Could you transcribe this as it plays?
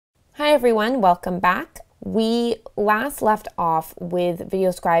Hi everyone, welcome back. We last left off with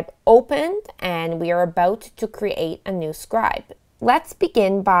Videoscribe opened and we are about to create a new scribe. Let's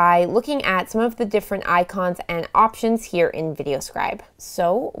begin by looking at some of the different icons and options here in Videoscribe.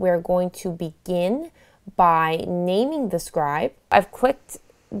 So we're going to begin by naming the scribe. I've clicked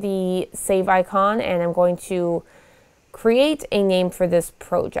the save icon and I'm going to create a name for this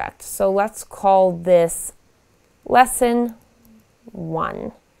project. So let's call this Lesson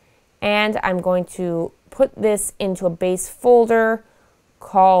 1. And I'm going to put this into a base folder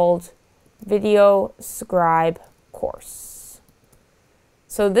called Videoscribe course.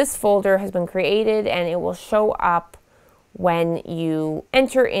 So this folder has been created and it will show up when you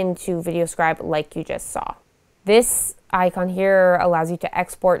enter into Videoscribe like you just saw. This icon here allows you to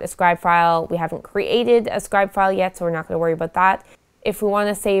export a scribe file. We haven't created a scribe file yet, so we're not going to worry about that. If we want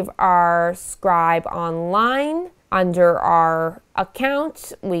to save our scribe online, under our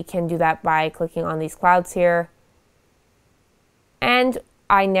account, we can do that by clicking on these clouds here. And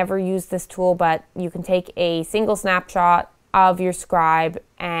I never use this tool, but you can take a single snapshot of your scribe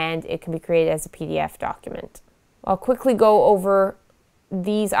and it can be created as a PDF document. I'll quickly go over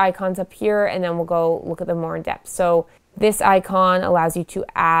these icons up here and then we'll go look at them more in depth. So this icon allows you to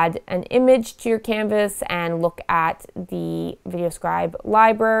add an image to your canvas and look at the Videoscribe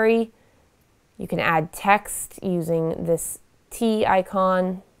library. You can add text using this T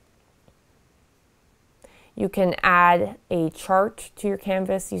icon. You can add a chart to your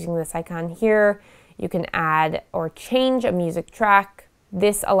canvas using this icon here. You can add or change a music track.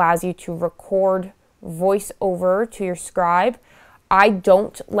 This allows you to record voiceover to your scribe. I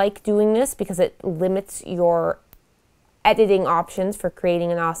don't like doing this because it limits your editing options for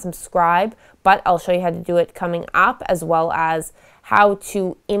creating an awesome scribe, but I'll show you how to do it coming up, as well as how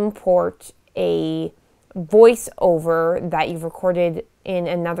to import a voiceover that you've recorded in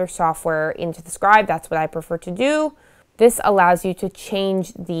another software into the scribe. That's what I prefer to do. This allows you to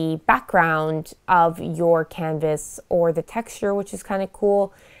change the background of your canvas or the texture, which is kind of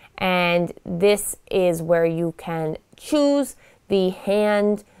cool. And this is where you can choose the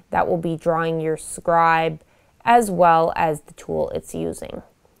hand that will be drawing your scribe, as well as the tool it's using.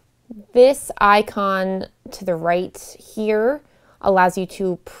 This icon to the right here allows you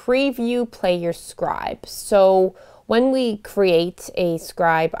to preview play your scribe. So when we create a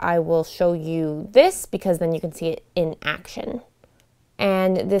scribe, I will show you this because then you can see it in action.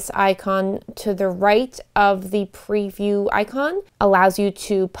 And this icon to the right of the preview icon allows you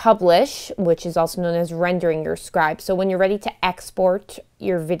to publish, which is also known as rendering your scribe. So when you're ready to export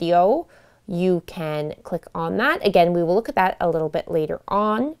your video, you can click on that. Again, we will look at that a little bit later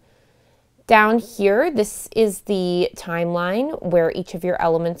on. Down here, this is the timeline where each of your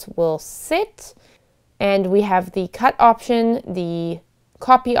elements will sit. And we have the cut option, the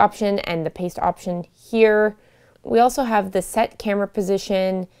copy option, and the paste option here. We also have the set camera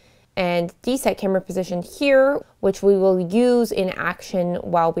position and deset camera position here, which we will use in action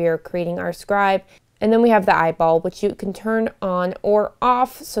while we are creating our scribe. And then we have the eyeball, which you can turn on or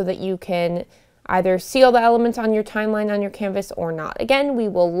off so that you can either see all the elements on your timeline on your canvas or not. Again, we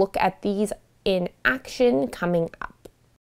will look at these in action coming up.